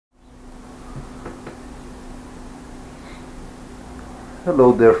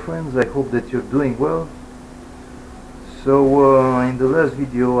Hello there friends, I hope that you're doing well. So in the last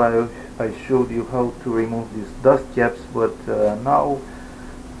video I showed you how to remove these dust caps, but now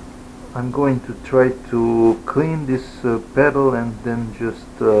I'm going to try to clean this pedal and then just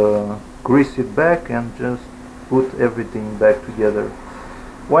grease it back and just put everything back together.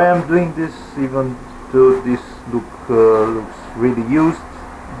 Why I'm doing this, even though this looks really used,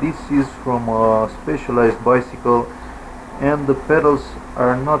 this is from a specialized bicycle and the pedals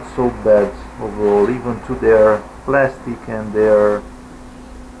are not so bad overall, even though they are plastic and they are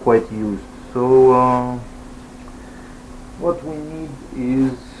quite used. So what we need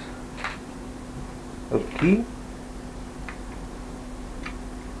is a key,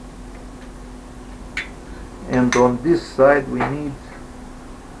 and on this side we need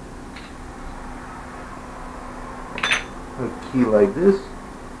a key like this.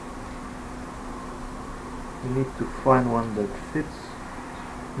 You need to find one that fits.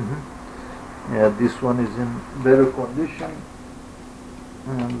 Yeah, this one is in better condition,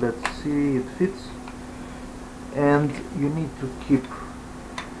 and let's see, it fits. And you need to keep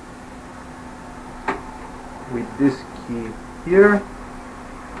with this key here.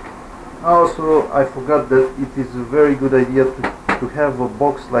 Also, I forgot that it is a very good idea to have a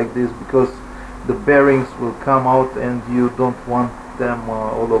box like this, because the bearings will come out and you don't want them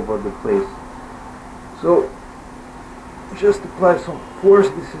all over the place. So just apply some force.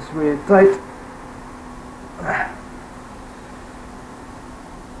 This is really tight.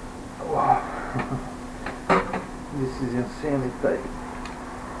 Wow. This is insanely tight.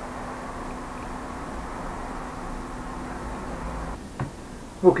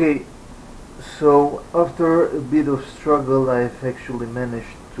 Okay, so after a bit of struggle I've actually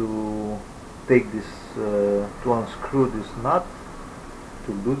managed to take this, to unscrew this nut,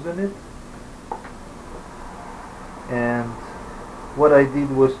 to loosen it. And what I did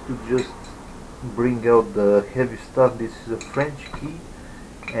was to just bring out the heavy stuff. This is a French key,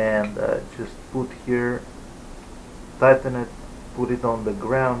 and just put here, tighten it, put it on the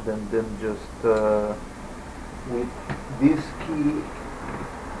ground, and then just with this key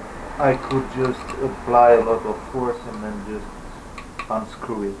I could just apply a lot of force and then just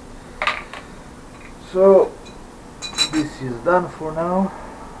unscrew it. So this is done for now.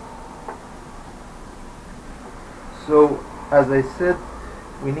 So as I said,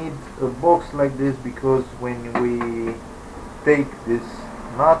 we need a box like this, because when we take these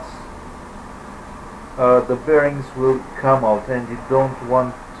nuts, the bearings will come out and you don't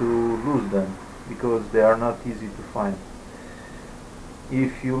want to lose them, because they are not easy to find.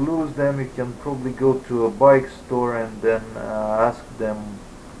 If you lose them, you can probably go to a bike store and then ask them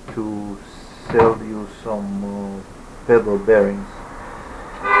to sell you some pedal bearings.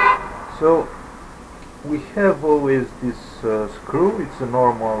 So we have always this screw. It's a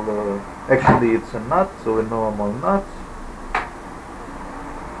normal, actually it's a nut, so a normal nut.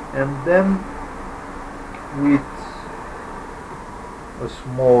 And then with a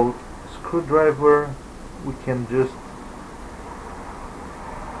small screwdriver we can just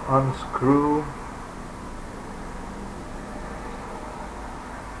unscrew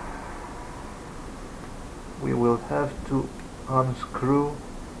we will have to unscrew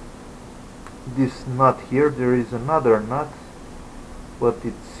this nut here. There is another nut, but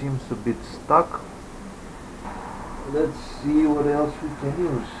it seems a bit stuck. Let's see what else we can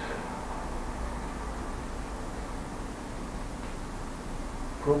use.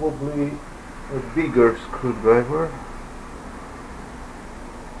 Probably a bigger screwdriver.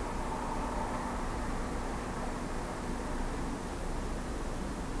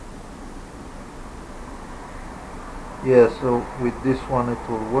 Yeah, so with this one it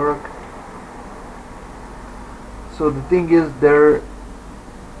will work. So the thing is, the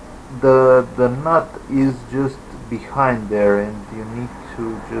nut is just behind there, and you need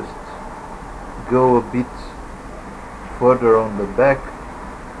to just go a bit further on the back,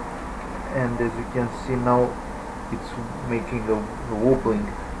 and as you can see now it's making a wobbling.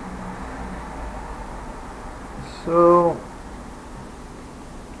 So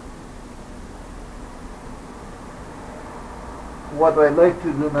what I like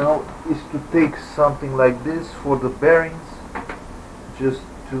to do now is to take something like this for the bearings, just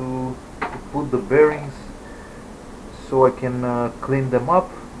to put the bearings so I can clean them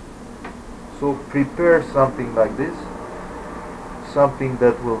up. So prepare something like this, something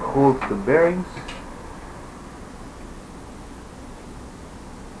that will hold the bearings,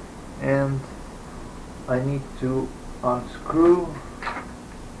 and I need to unscrew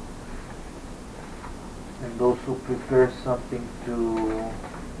and also prepare something to,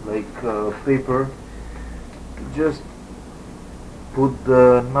 like paper, to just put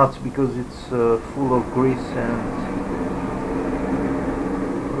the nuts because it's full of grease, and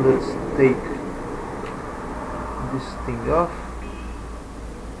let's take this thing off.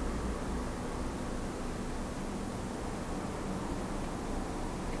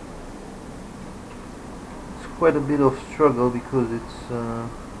 It's quite a bit of struggle because it's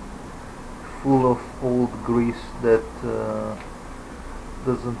full of old grease that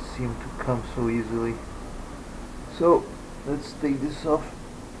doesn't seem to come so easily. So let's take this off.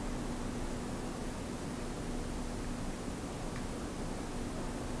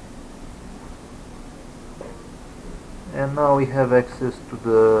 And now we have access to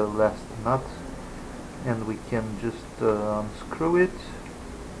the last nut, and we can just unscrew it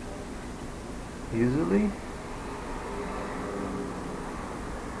easily.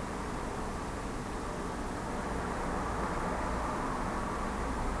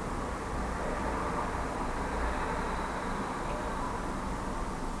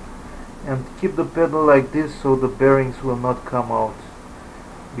 And keep the pedal like this so the bearings will not come out,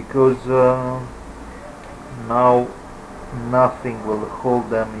 because now nothing will hold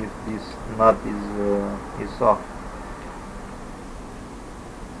them if this nut is off.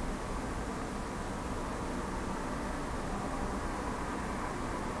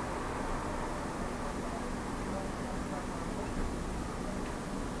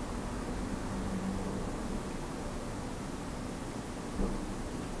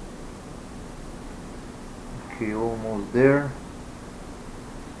 Okay, almost there.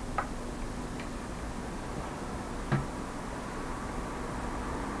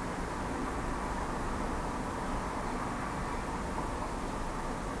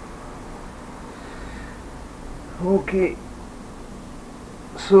 Okay,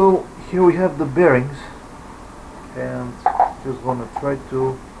 so here we have the bearings, and just gonna try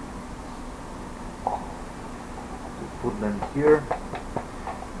to put them here.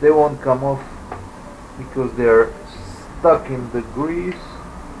 They won't come off because they're stuck in the grease.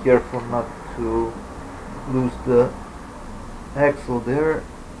 Careful not to lose the axle there.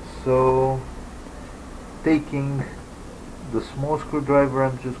 So taking the small screwdriver,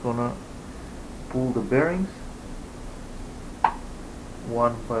 I'm just gonna pull the bearings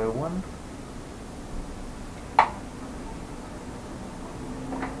one by one.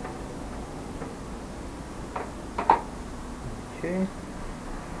 Okay,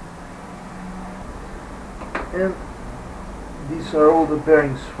 and these are all the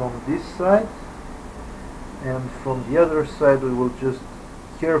bearings from this side, and from the other side we will just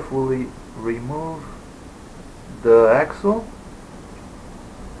carefully remove the axle.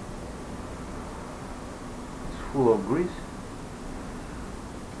 It's full of grease,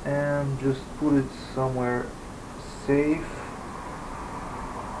 and just put it somewhere safe.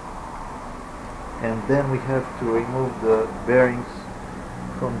 And then we have to remove the bearings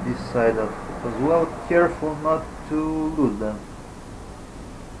from this side as well. Careful not to lose them.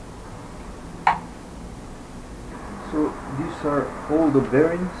 So these are all the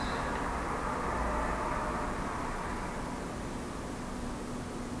bearings.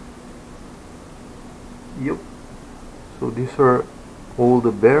 Yep. So these are all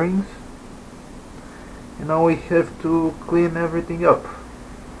the bearings. And now we have to clean everything up.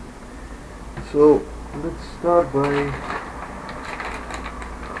 So let's start by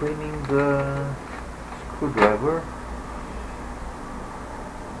cleaning the screwdriver.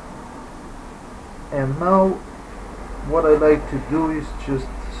 And now what I like to do is just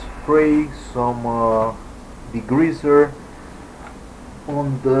spray some degreaser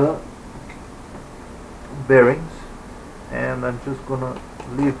on the bearings, and I'm just gonna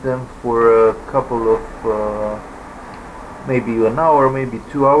leave them for a couple of maybe an hour, maybe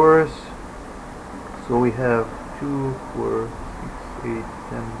 2 hours. So we have 2, 4, 6, 8,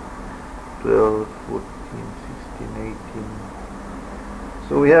 10, 12, 14, 16, 18.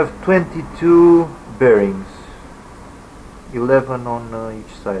 So we have 22 bearings, 11 on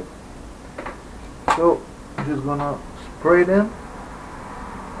each side. So I'm just gonna spray them,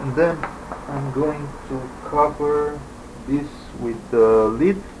 and then I'm going to cover this with the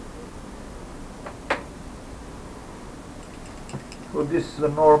lid. So this is a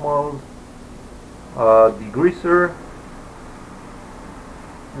normal degreaser,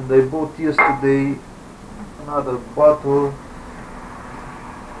 and I bought yesterday another bottle.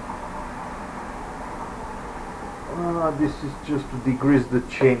 This is just to degrease the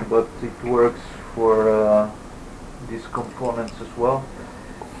chain, but it works for these components as well.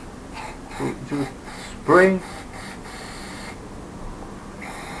 So just spray,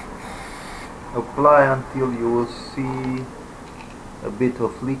 apply until you will see a bit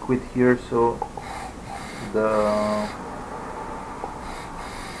of liquid here, so the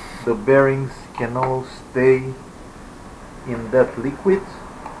the bearings can all stay in that liquid,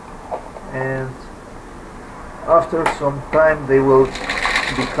 and after some time they will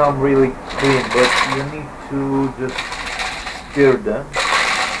become really clean, but you need to just stir them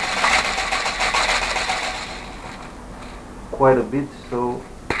quite a bit so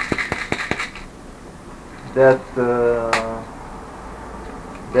that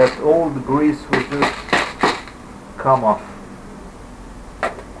that old grease will just come off.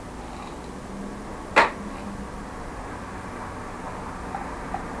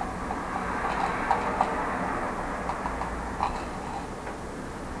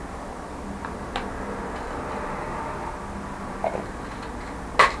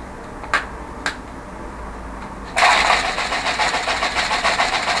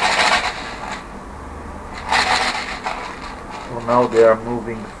 So now they are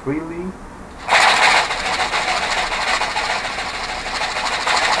moving freely.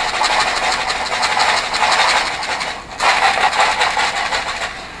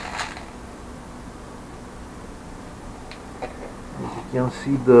 As you can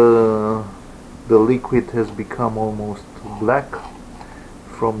see, the liquid has become almost black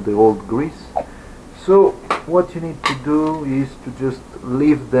from the old grease. So what you need to do is to just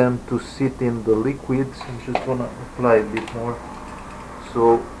leave them to sit in the liquids. I'm just gonna apply a bit more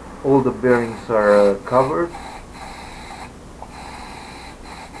so all the bearings are covered.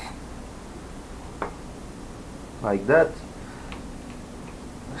 Like that.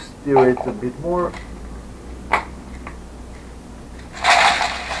 Stir it a bit more.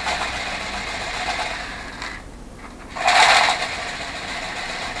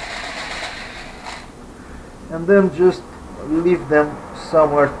 And then just leave them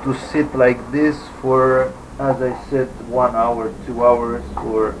somewhere to sit like this for, as I said, 1 hour, 2 hours,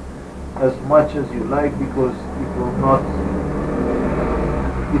 or as much as you like, because it will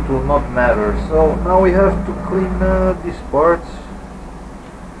not matter. So now we have to clean these parts.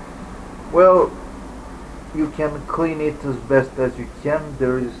 Well, you can clean it as best as you can.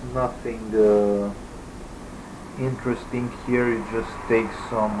 There is nothing interesting here. You just take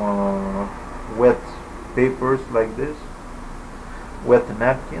some wet papers like this, wet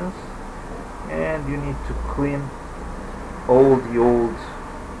napkins, and you need to clean all the old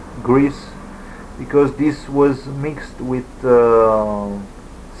grease, because this was mixed with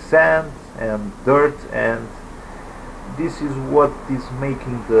sand and dirt, and this is what is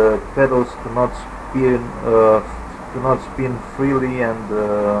making the pedals to not spin freely, and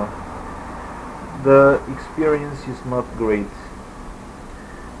the experience is not great.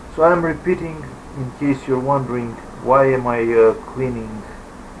 So I'm repeating, in case you're wondering, why am I cleaning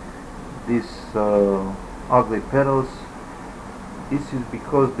these ugly pedals. This is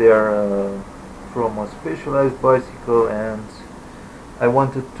because they are from a specialized bicycle, and I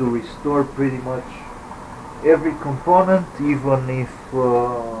wanted to restore pretty much every component, even if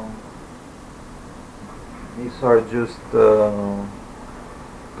these are just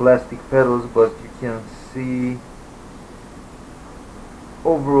plastic pedals, but you can see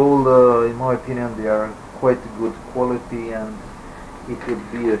overall, in my opinion, they are quite good quality, and it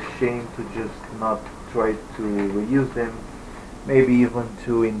would be a shame to just not try to reuse them. Maybe even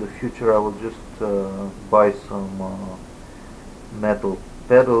to, in the future, I will just buy some metal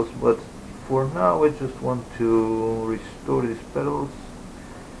pedals, but for now I just want to restore these pedals.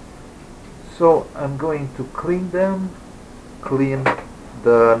 So I'm going to clean them, clean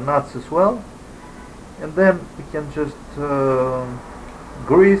the nuts as well, and then we can just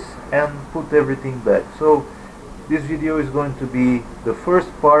grease and put everything back. So this video is going to be the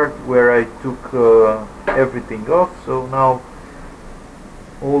first part where I took everything off. So now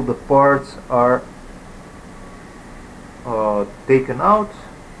all the parts are taken out.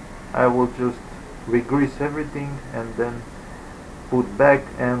 I will just re-grease everything and then put back,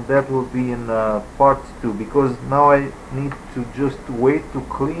 and that will be in part 2, because now I need to just wait to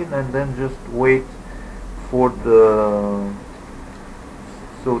clean and then just wait for the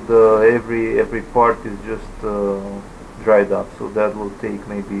every part is just dried up, so that will take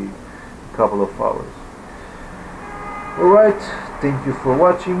maybe a couple of hours. Alright, thank you for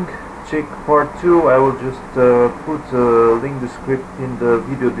watching. Check part 2. I will just put a link in the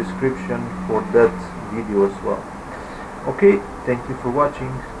video description for that video as well. Okay, thank you for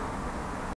watching.